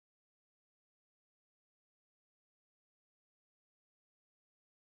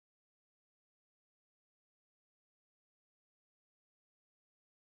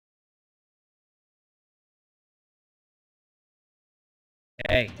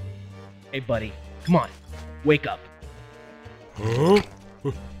Hey. Hey, buddy. Come on. Wake up. Huh?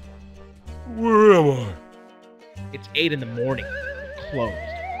 Where am I? It's 8 in the morning. We're closed.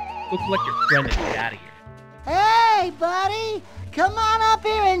 Go collect your friend and get out of here. Hey, buddy! Come on up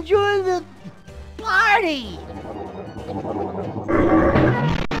here and join the party!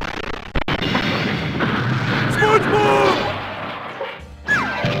 SpongeBob!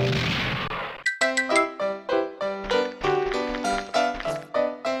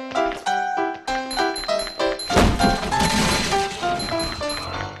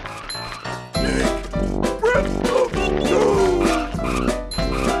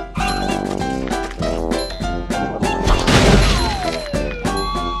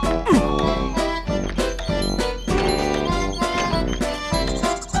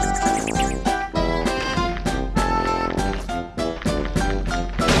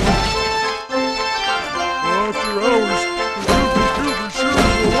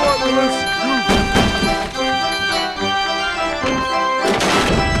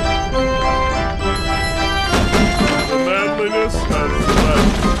 Manliness has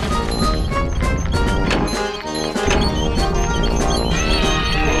left.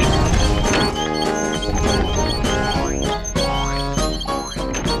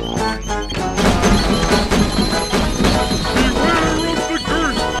 Beware of the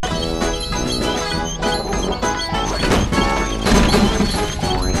curse!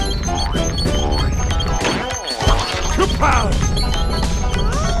 Kapow!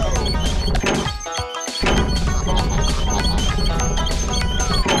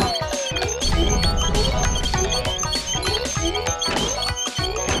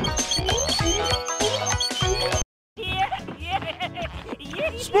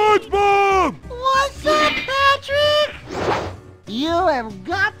 SpongeBob! What's up, Patrick? You have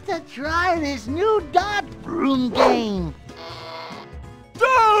got to try this new dot broom game.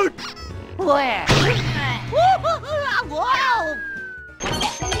 Doug! Where? Whoa!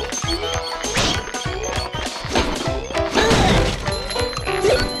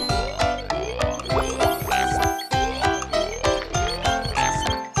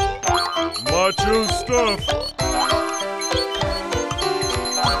 Macho stuff.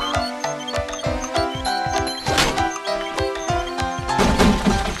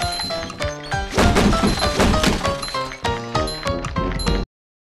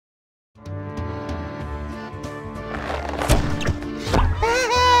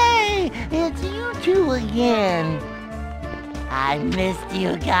 Hey, it's you two again. I missed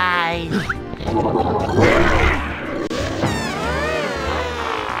you guys.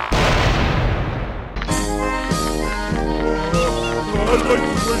 I'd like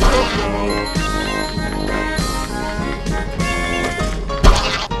to wake up now.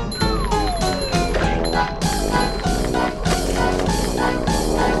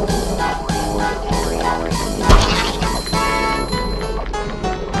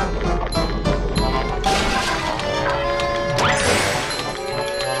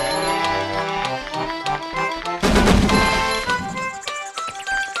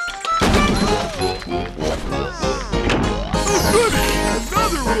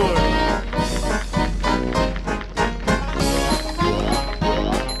 Another one!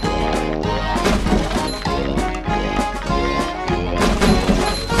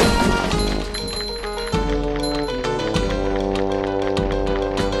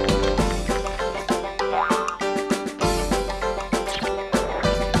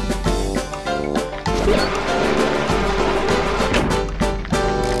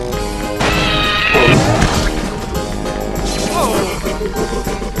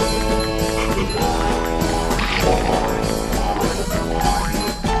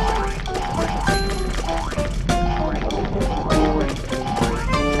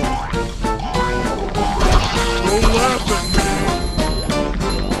 Don't laugh at me!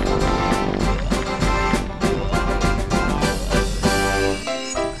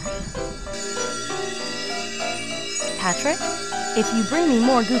 Patrick, if you bring me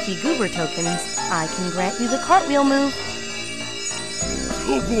more Goofy Goober tokens, I can grant you the cartwheel move.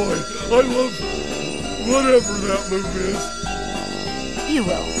 Oh boy, I love whatever that move is. You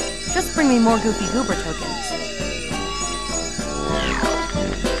will. Just bring me more Goofy Goober tokens.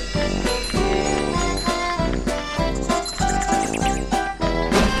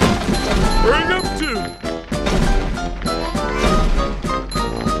 Bring up two!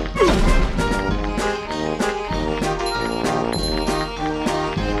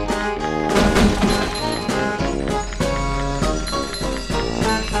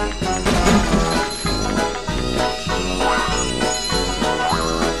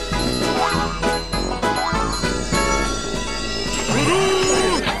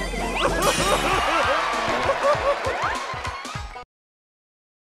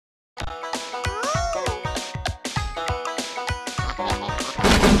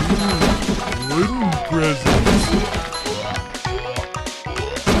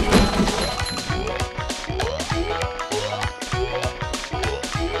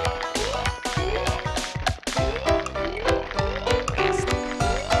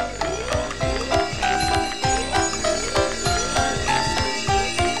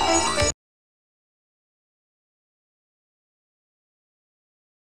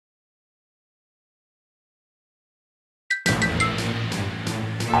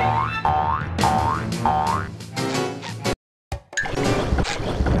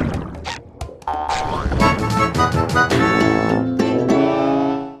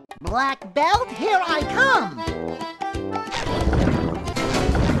 black belt, here I come.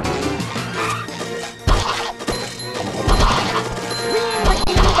 Green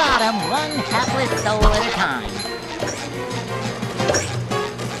bikini bottom, one hapless soul at a time.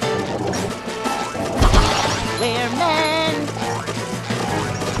 We're men.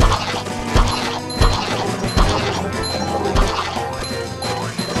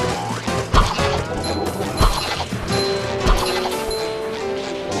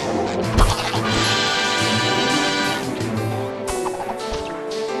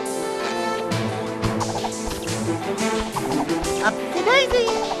 Up to Daisy!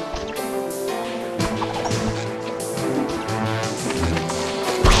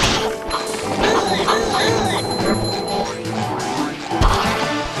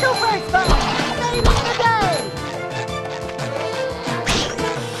 Super fun! Saving the day!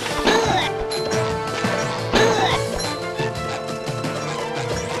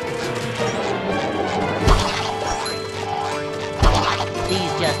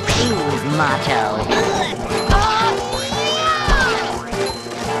 These just ooze macho.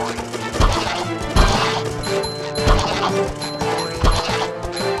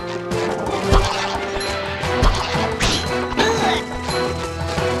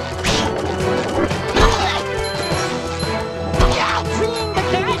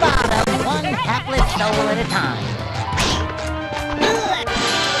 Soul at a time.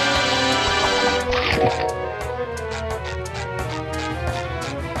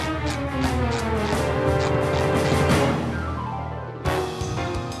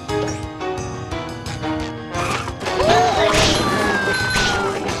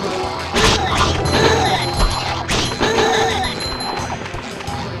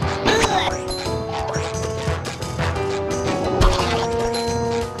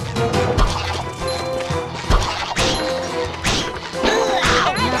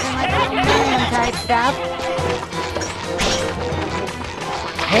 Stuff.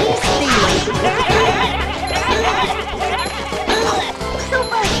 Tasty.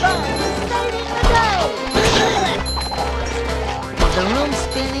 Super fun. Saving the day. Is the room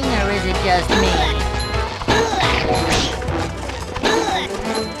spinning or is it just me?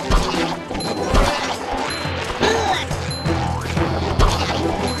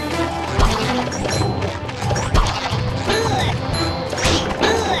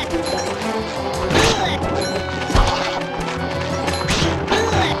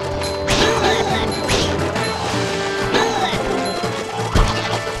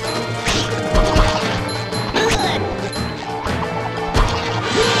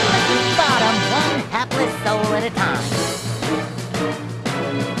 Soul at a time.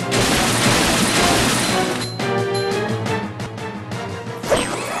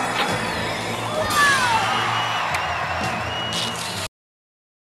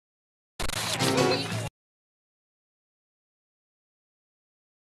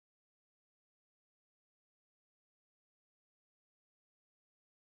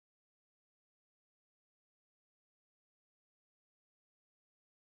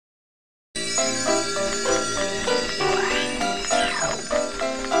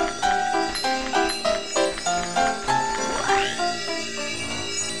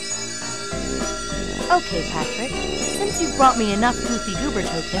 Okay, Patrick, since you've brought me enough Goofy Goober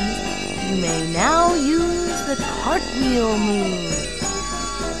tokens, you may now use the cartwheel move.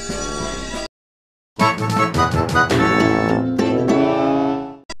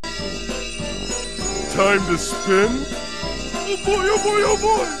 Time to spin? Oh boy, oh boy, oh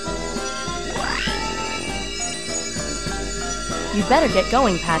boy! You'd better get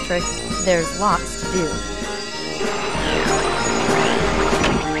going, Patrick. There's lots to do.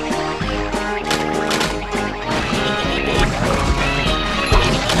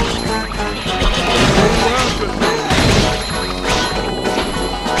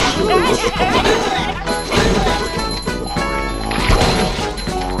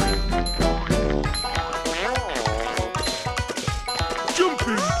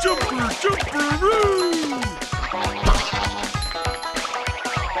 Jumping, jumper, jumperoo!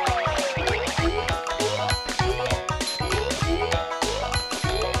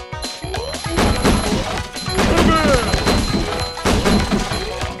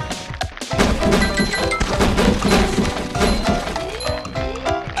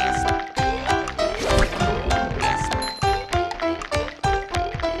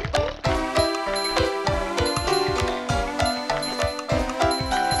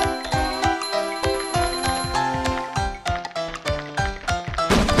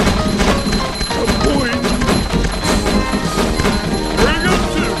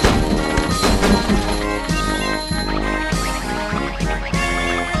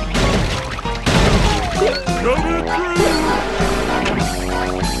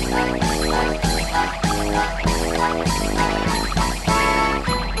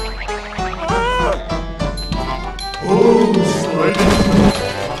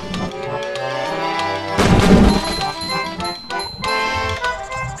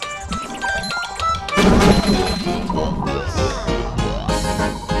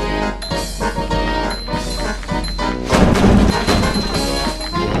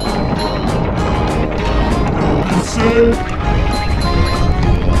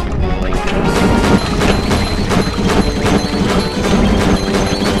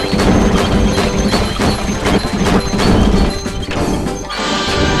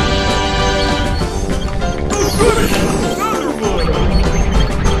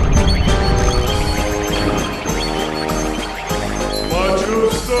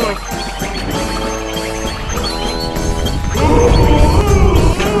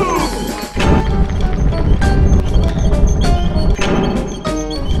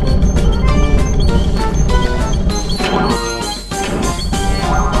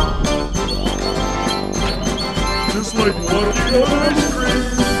 Just like walking on ice cream.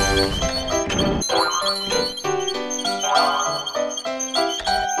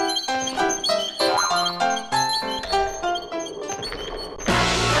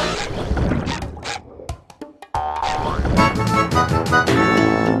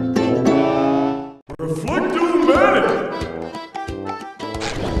 Reflecto-matic!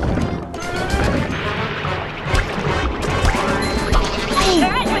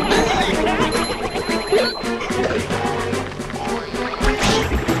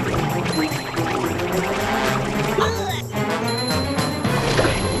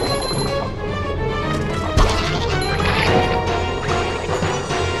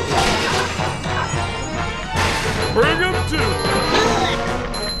 Bring him to!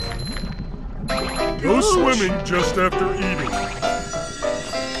 Go swimming just after eating.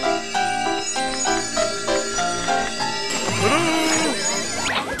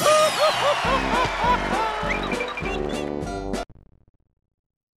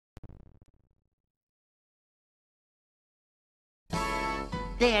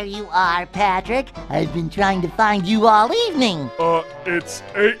 There you are, Patrick. I've been trying to find you all evening. It's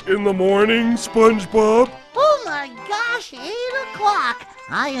 8 in the morning, SpongeBob. Oh my gosh, 8 o'clock.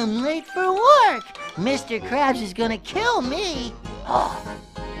 I am late for work. Mr. Krabs is gonna kill me. Oh,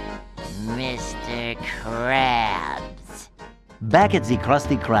 Mr. Krabs. Back at the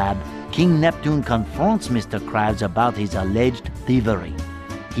Krusty Krab, King Neptune confronts Mr. Krabs about his alleged thievery.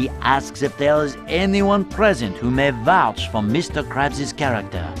 He asks if there is anyone present who may vouch for Mr. Krabs'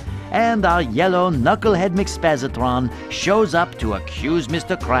 character, and our yellow knucklehead McSpazatron shows up to accuse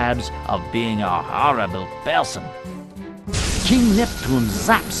Mr. Krabs of being a horrible person. King Neptune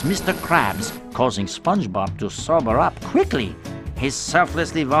zaps Mr. Krabs, causing SpongeBob to sober up quickly. He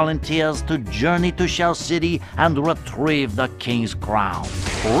selflessly volunteers to journey to Shell City and retrieve the king's crown.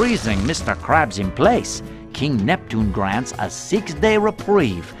 Freezing Mr. Krabs in place, King Neptune grants a 6-day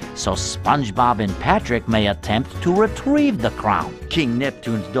reprieve so SpongeBob and Patrick may attempt to retrieve the crown. King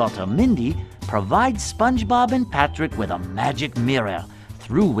Neptune's daughter Mindy provides SpongeBob and Patrick with a magic mirror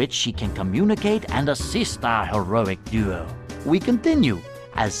through which she can communicate and assist our heroic duo. We continue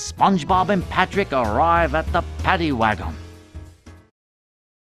as SpongeBob and Patrick arrive at the paddy wagon.